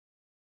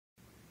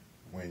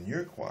when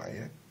you're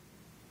quiet,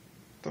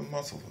 the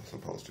muscles are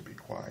supposed to be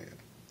quiet.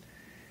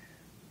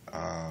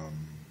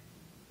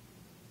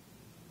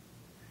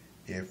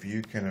 If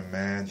you can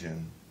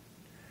imagine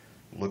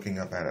looking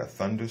up at a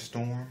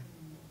thunderstorm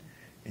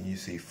and you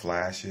see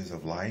flashes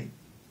of light,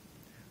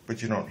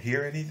 but you don't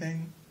hear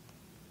anything,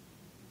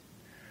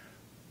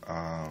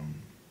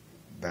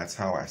 that's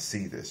how I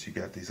see this. You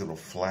got these little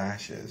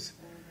flashes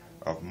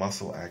of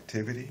muscle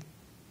activity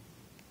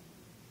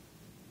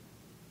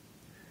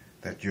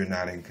that you're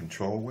not in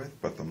control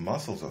with, but the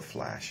muscles are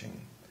flashing.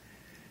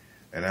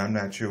 And I'm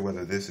not sure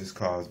whether this is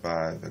caused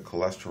by the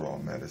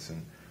cholesterol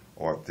medicine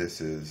or if this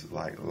is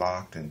like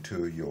locked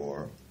into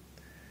your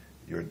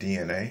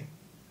DNA,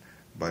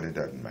 but it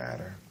doesn't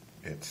matter.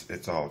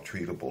 It's all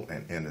treatable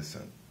and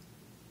innocent.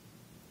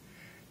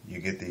 You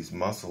get these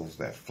muscles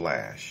that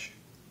flash.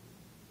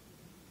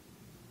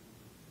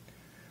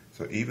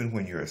 So even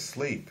when you're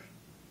asleep,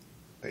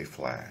 they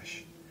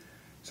flash.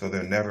 So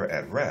they're never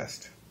at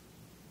rest.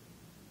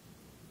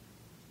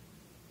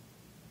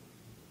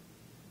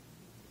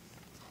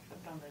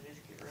 Sometimes they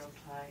just get real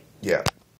tight. Yeah,